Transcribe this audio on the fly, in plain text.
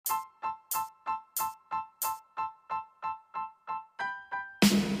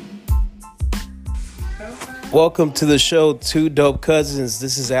Welcome to the show, Two Dope Cousins.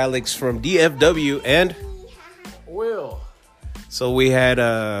 This is Alex from DFW, and Will. so we had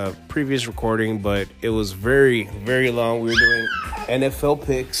a previous recording, but it was very, very long. We were doing NFL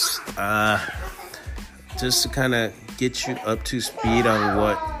picks, just to kind of get you up to speed on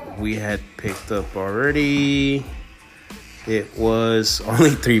what we had picked up already. It was only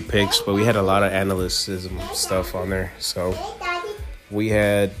 3 picks, but we had a lot of analyticism stuff on there. So we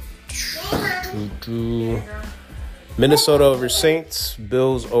had Minnesota over Saints,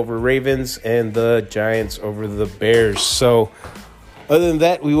 Bills over Ravens, and the Giants over the Bears. So other than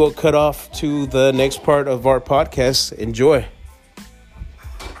that, we will cut off to the next part of our podcast. Enjoy.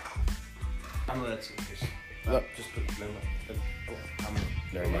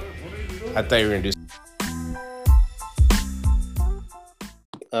 I thought you were going to do.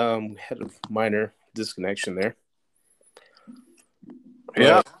 We had a minor disconnection there.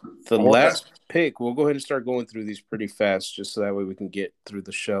 Yeah. The last pick, we'll go ahead and start going through these pretty fast, just so that way we can get through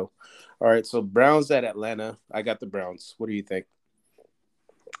the show. All right, so Browns at Atlanta. I got the Browns. What do you think?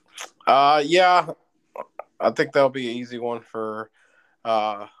 Yeah, I think that'll be an easy one for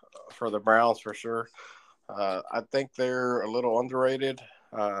the Browns for sure. I think they're a little underrated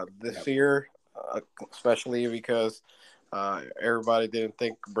this year, especially because everybody didn't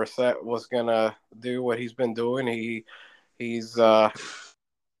think Brissett was gonna do what he's been doing. He's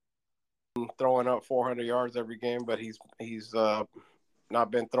throwing up 400 yards every game, but he's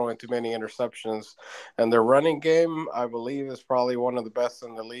not been throwing too many interceptions. And their running game, I believe, is probably one of the best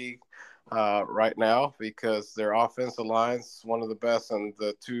in the league right now, because their offensive line's one of the best, and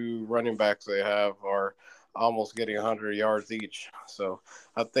the 2 running backs they have are almost getting 100 yards each. So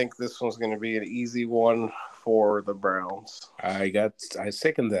I think this one's going to be an easy one for the Browns. I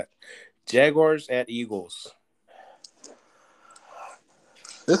second that. Jaguars at Eagles.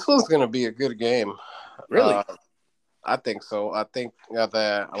 This one's going to be a good game. Really? I think so. I think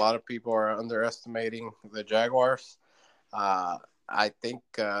that a lot of people are underestimating the Jaguars. I think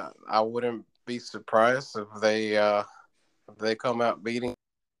I wouldn't be surprised if they come out beating.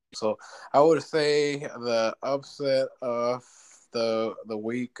 So I would say the upset of the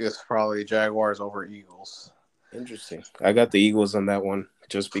week is probably Jaguars over Eagles. Interesting. I got the Eagles on that one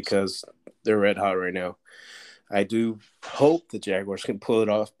just because they're red hot right now. I do hope the Jaguars can pull it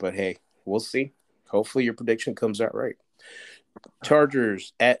off, but hey, we'll see. Hopefully your prediction comes out right.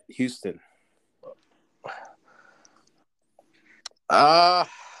 Chargers at Houston. So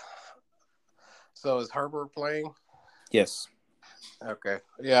is Herbert playing? Yes. Okay.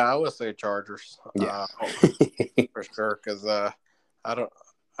 Yeah, I would say Chargers. Yeah. For sure, because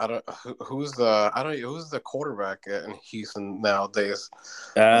who's the quarterback in Houston nowadays?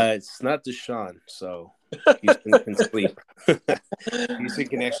 It's not Deshaun, so Houston can sleep. Houston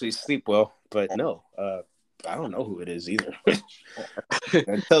can actually sleep well, but no, I don't know who it is either.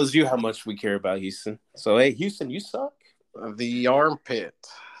 That tells you how much we care about Houston. So, hey, Houston, you suck. The armpit.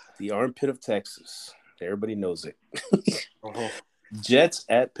 The armpit of Texas. Everybody knows it. Uh-huh. Jets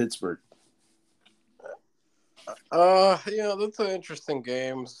at Pittsburgh. That's an interesting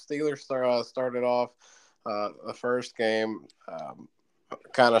game. Steelers started off the first game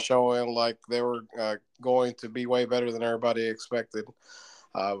kind of showing like they were going to be way better than everybody expected.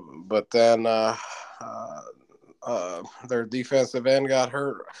 But then their defensive end got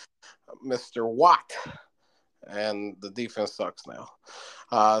hurt, Mr. Watt, and the defense sucks now.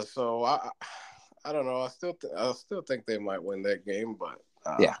 So I don't know. I still think they might win that game, but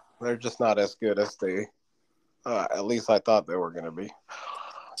they're just not as good as they. At least I thought they were going to be.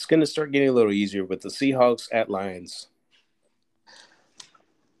 It's going to start getting a little easier with the Seahawks at Lions.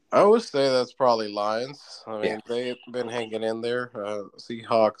 I would say that's probably Lions. I mean, they've been hanging in there.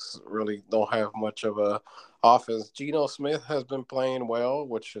 Seahawks really don't have much of a offense. Geno Smith has been playing well,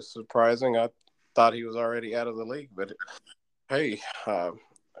 which is surprising. I thought he was already out of the league, but hey,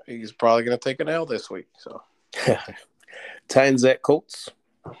 he's probably going to take an L this week. So, Titans at Colts.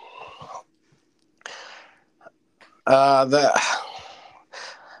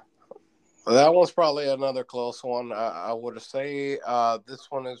 That one's probably another close one. I would say this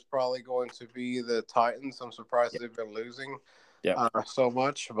one is probably going to be the Titans. I'm surprised they've been losing so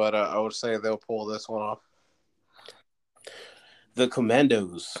much, but I would say they'll pull this one off. The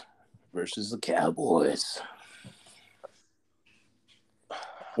Commandos versus the Cowboys.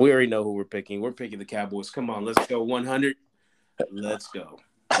 We already know who we're picking. We're picking the Cowboys. Come on, let's go 100. Let's go.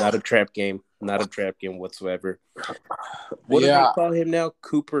 Not a trap game. Not a trap game whatsoever. What do they call him now?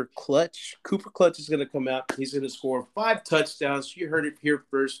 Cooper Clutch. Cooper Clutch is going to come out. He's going to score 5 touchdowns. You heard it here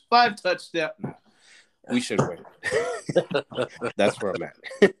first. 5 touchdowns. We should win. That's where I'm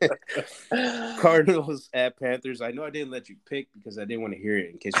at. Cardinals at Panthers. I know I didn't let you pick because I didn't want to hear it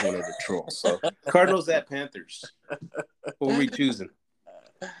in case you wanted to troll. So Cardinals at Panthers. Who are we choosing?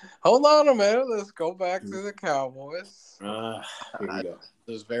 Hold on a minute. Let's go back to the Cowboys. Here we go.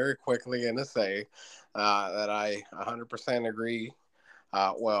 Just very quickly going to say that I 100% agree.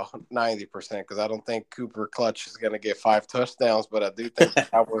 90% because I don't think Cooper Clutch is going to get 5 touchdowns, but I do think the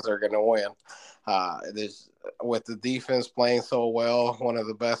Cowboys are going to win. With the defense playing so well, one of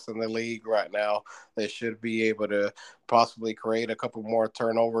the best in the league right now, they should be able to possibly create a couple more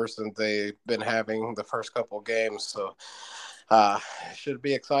turnovers than they've been having the first couple of games. So it should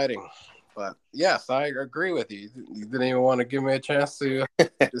be exciting. But yes, I agree with you. You didn't even want to give me a chance to say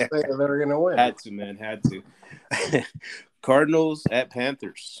that they're going to win. Had to, man. Had to. Cardinals at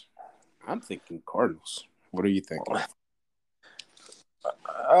Panthers. I'm thinking Cardinals. What are you thinking?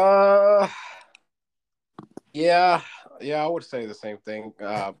 Yeah, I would say the same thing.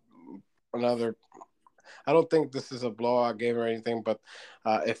 I don't think this is a blowout game or anything, but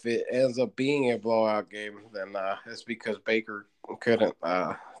if it ends up being a blowout game, then it's because Baker couldn't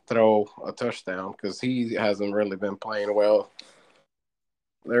throw a touchdown because he hasn't really been playing well.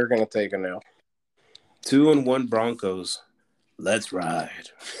 They're going to take a L. 2-1 Broncos. Let's ride.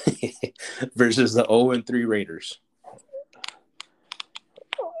 Versus the 0-3 Raiders.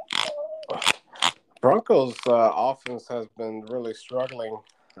 Broncos offense has been really struggling.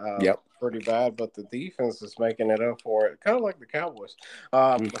 Pretty bad, but the defense is making it up for it. Kind of like the Cowboys.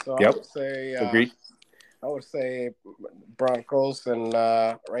 So I would say agreed. I would say Broncos and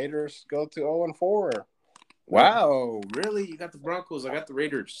Raiders go to 0-4. Wow, really? You got the Broncos. I got the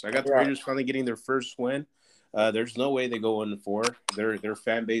Raiders. I got the Raiders finally getting their first win. There's no way they go 1-4. Their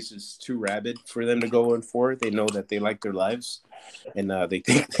fan base is too rabid for them to go 1-4. They know that they like their lives, and they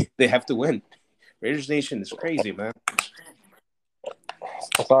think they have to win. Raiders Nation is crazy, man.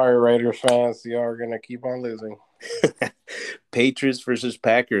 Sorry, Raiders fans. You are going to keep on losing. Patriots versus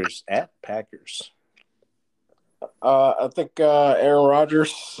Packers at Packers. I think Aaron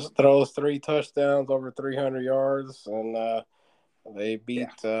Rodgers throws 3 touchdowns over 300 yards, and they beat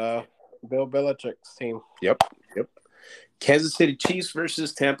Bill Belichick's team. Yep. Kansas City Chiefs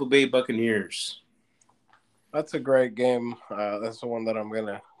versus Tampa Bay Buccaneers. That's a great game. That's the one that I'm going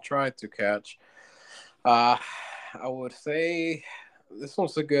to try to catch. I would say this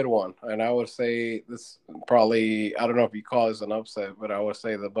one's a good one, and I would say this probably, I don't know if you call this an upset, but I would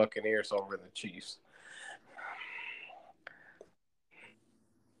say the Buccaneers over the Chiefs.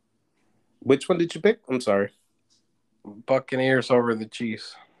 Which one did you pick? I'm sorry. Buccaneers over the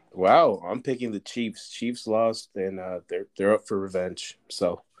Chiefs. Wow, I'm picking the Chiefs. Chiefs lost, and they're up for revenge.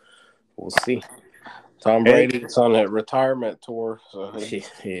 So we'll see. Tom Brady's on a retirement tour. So.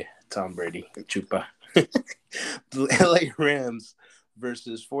 Yeah, Tom Brady, Chupa. The LA Rams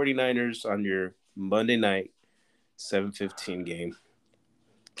versus 49ers on your Monday night 7:15 game.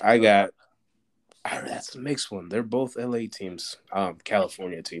 That's a mixed one. They're both LA teams,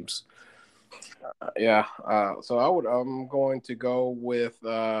 California teams. So I'm going to go with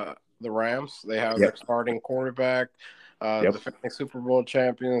the Rams. They have their starting quarterback, defending Super Bowl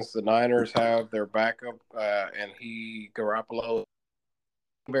champions. The Niners have their backup, and Garoppolo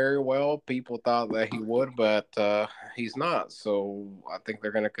very well. People thought that he would, but he's not. So I think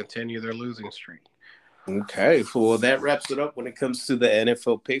they're going to continue their losing streak. Okay, well, that wraps it up when it comes to the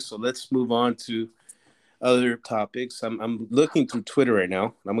NFL picks. So let's move on to other topics. I'm looking through Twitter right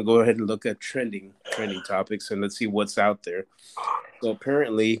now. I'm gonna go ahead and look at trending topics and let's see what's out there. So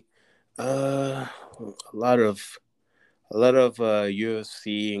apparently, a lot of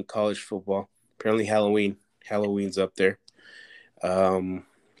UFC and college football. Apparently, Halloween's up there.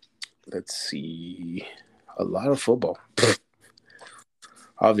 Let's see, a lot of football.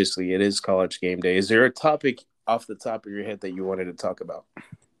 Obviously, it is college game day. Is there a topic off the top of your head that you wanted to talk about?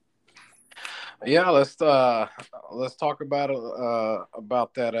 Yeah, let's talk about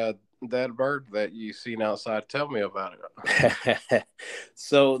that dead bird that you seen outside. Tell me about it.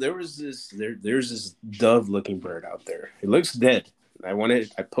 So there's this dove-looking bird out there. It looks dead. I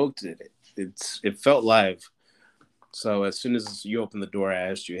poked it. It felt live. So as soon as you opened the door, I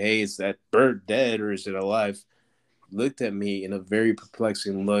asked you, "Hey, is that bird dead or is it alive?" Looked at me in a very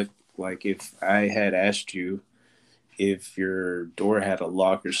perplexing look, like if I had asked you if your door had a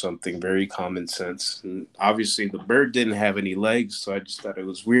lock or something. Very common sense. And obviously the bird didn't have any legs, so I just thought it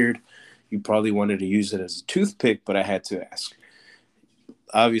was weird. You probably wanted to use it as a toothpick, but I had to ask.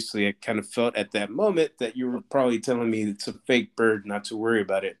 Obviously, I kind of felt at that moment that you were probably telling me it's a fake bird, not to worry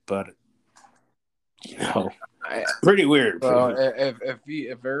about it. But, Pretty weird. Well, if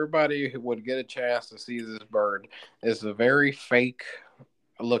everybody would get a chance to see this bird, it's a very fake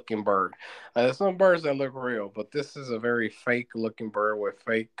looking bird. There's some birds that look real, but this is a very fake looking bird with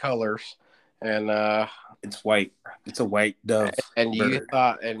fake colors, and It's white. It's a white dove bird. and you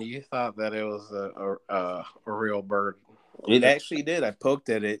thought that it was a real bird. It actually did. I poked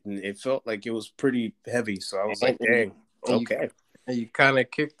at it, and it felt like it was pretty heavy. So I was like, "Dang, okay." And you kind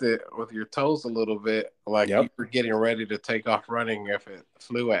of kicked it with your toes a little bit, like Yep. you were getting ready to take off running if it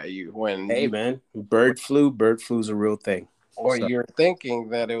flew at you. Hey, man, bird flu's a real thing. Or So, you're thinking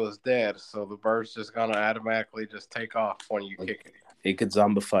that it was dead, so the bird's just gonna automatically just take off when you kick it. it could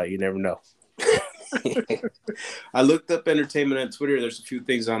zombify. You never know. I looked up entertainment on Twitter. There's a few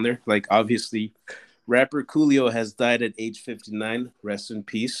things on there. Like, obviously, rapper Coolio has died at age 59. Rest in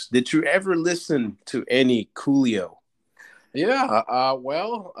peace. Did you ever listen to any Coolio? Yeah,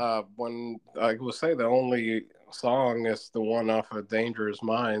 when I would say the only song is the one off of Dangerous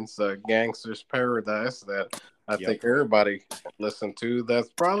Minds, Gangster's Paradise, that I think everybody listened to. That's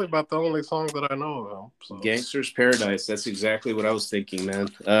probably about the only song that I know of him. So. Gangster's Paradise. That's exactly what I was thinking, man.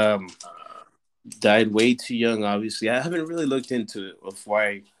 Died way too young, obviously. I haven't really looked into it of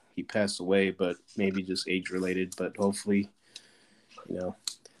why he passed away, but maybe just age related. But hopefully,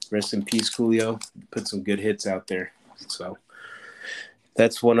 rest in peace, Coolio. Put some good hits out there. So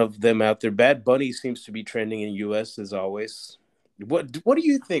that's one of them out there. Bad Bunny seems to be trending in U.S. as always. What do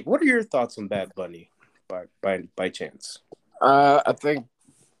you think? What are your thoughts on Bad Bunny by chance? I think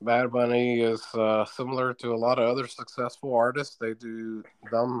Bad Bunny is similar to a lot of other successful artists. They do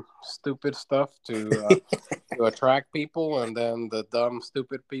dumb, stupid stuff to attract people, and then the dumb,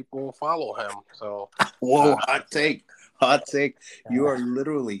 stupid people follow him. So, whoa, hot take. You are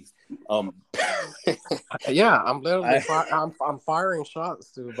literally, yeah, I'm literally, I'm firing shots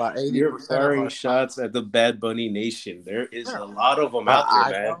to about 80%. You're firing shots at the Bad Bunny Nation. There is a lot of them out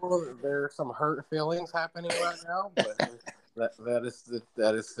there, man. I know there are some hurt feelings happening right now, but that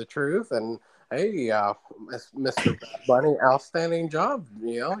is the truth. And hey, Mr. Bad Bunny, outstanding job.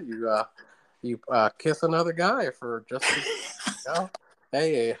 You kiss another guy for just,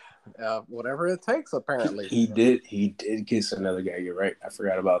 hey. Whatever it takes, apparently. He did kiss another guy. You're right. I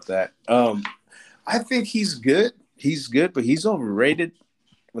forgot about that. I think he's good. But he's overrated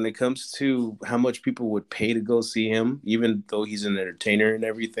when it comes to how much people would pay to go see him, even though he's an entertainer and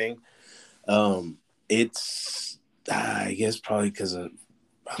everything. It's, I guess, probably because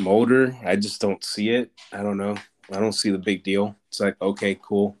I'm older. I just don't see it. I don't know. I don't see the big deal. It's like, okay,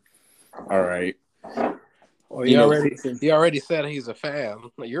 cool. All right. Well, he already said he's a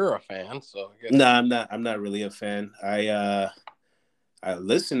fan. You're a fan, so I guess. No, I'm not really a fan. I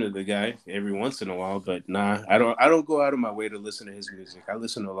listen to the guy every once in a while, but nah, I don't go out of my way to listen to his music. I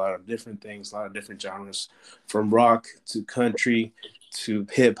listen to a lot of different things, a lot of different genres, from rock to country to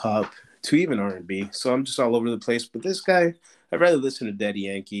hip hop to even R&B. So I'm just all over the place. But this guy, I'd rather listen to Daddy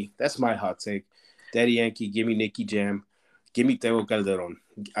Yankee. That's my hot take. Daddy Yankee, give me Nicky Jam. Give me Tego Calderon.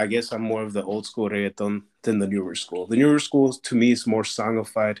 I guess I'm more of the old school reggaeton than the newer school. The newer school, to me, is more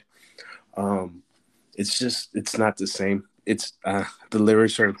songified. It's not the same. It's the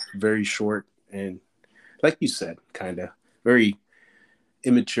lyrics are very short and, like you said, kind of very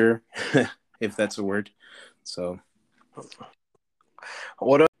immature, if that's a word. So,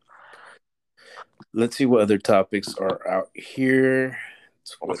 let's see what other topics are out here.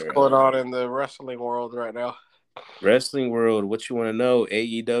 What's going on in the wrestling world right now? Wrestling world, what you want to know?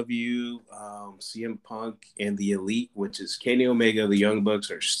 AEW, CM Punk, and the Elite, which is Kenny Omega, the Young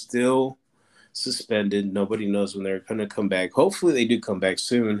Bucks, are still suspended. Nobody knows when they're going to come back. Hopefully, they do come back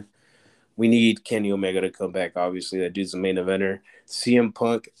soon. We need Kenny Omega to come back. Obviously, that dude's the main eventer. CM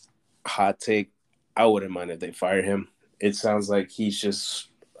Punk, hot take. I wouldn't mind if they fire him. It sounds like he's just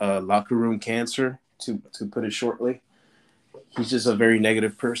locker room cancer, to put it shortly. He's just a very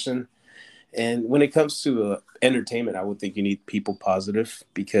negative person. And when it comes to entertainment, I would think you need people positive,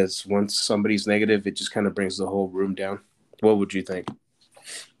 because once somebody's negative, it just kind of brings the whole room down. What would you think?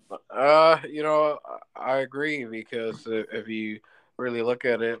 I agree, because if you really look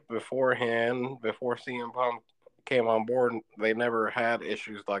at it beforehand, before CM Punk came on board, they never had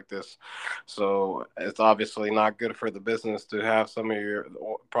issues like this. So it's obviously not good for the business to have some of your,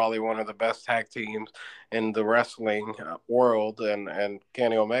 probably one of the best tag teams in the wrestling world, and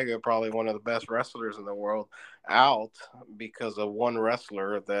Kenny Omega, probably one of the best wrestlers in the world, out because of one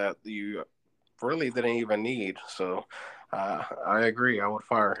wrestler that you really didn't even need. So I agree. I would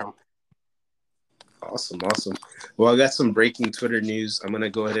fire him. Awesome. Well, I got some breaking Twitter news. I'm going to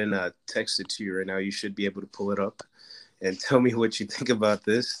go ahead and text it to you right now. You should be able to pull it up. and tell me what you think about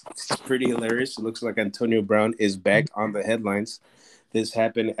this. It's pretty hilarious. It looks like Antonio Brown is back on the headlines. This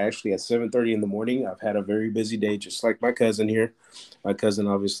happened actually at 7:30 in the morning. I've had a very busy day, just like my cousin here. My cousin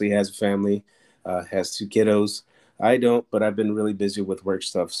obviously has a family, has 2 kiddos. I don't, but I've been really busy with work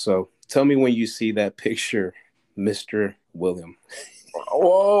stuff. So tell me when you see that picture, Mr. William.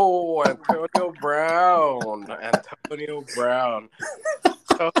 Whoa, Antonio Brown. Antonio Brown.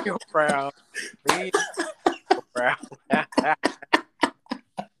 Antonio Brown. Me, Brown.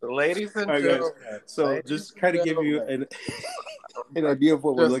 Ladies and gentlemen. So just kind of give you an idea of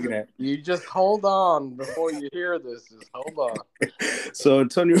what we're looking at. You just hold on before you hear this. Just hold on. So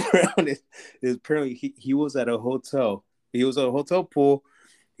Antonio Brown is apparently he was at a hotel. He was at a hotel pool.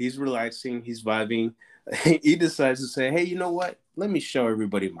 He's relaxing. He's vibing. He decides to say, hey, you know what? Let me show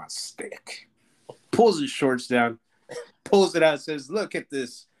everybody my stick. Pulls his shorts down, pulls it out, says, look at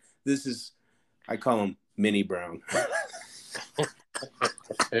this. This is, I call him Mini Brown.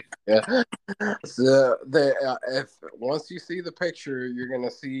 Yeah. So if once you see the picture, you're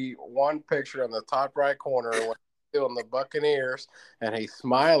gonna see one picture on the top right corner when he's on the Buccaneers and he's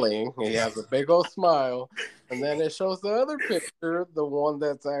smiling. He has a big old smile, and then it shows the other picture, the one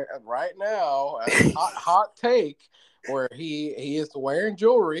that's right now, a hot take, where he is wearing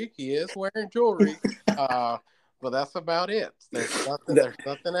jewelry. He is wearing jewelry. But that's about it. There's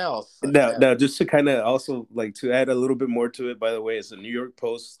nothing else. Now, just to kind of also like to add a little bit more to it, by the way, it's a New York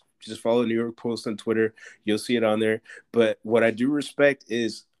Post. Just follow New York Post on Twitter. You'll see it on there. But what I do respect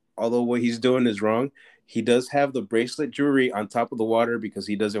is, although what he's doing is wrong, he does have the bracelet jewelry on top of the water because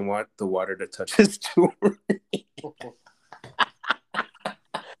he doesn't want the water to touch his jewelry.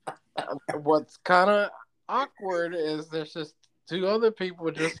 What's kind of awkward is there's just 2 other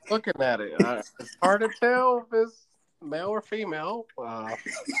people just looking at it. It's hard to tell if it's male or female. All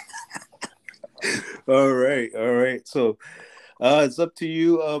right. So it's up to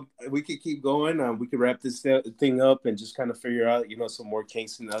you. We could keep going. We could wrap this thing up and just kind of figure out, some more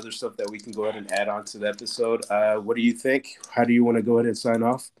kinks and other stuff that we can go ahead and add on to the episode. What do you think? How do you want to go ahead and sign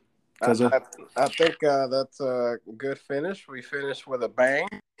off? I think that's a good finish. We finished with a bang.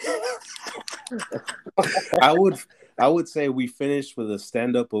 I would say we finished with a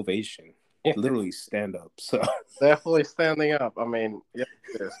stand-up ovation. Literally stand up. So definitely standing up. I mean, yeah,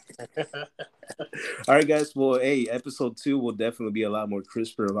 it is. All right, guys. Well, hey, episode 2 will definitely be a lot more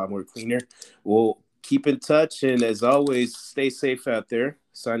crisper, a lot more cleaner. We'll keep in touch, and as always, stay safe out there.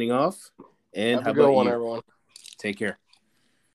 Signing off, and have a good one, everyone. Take care.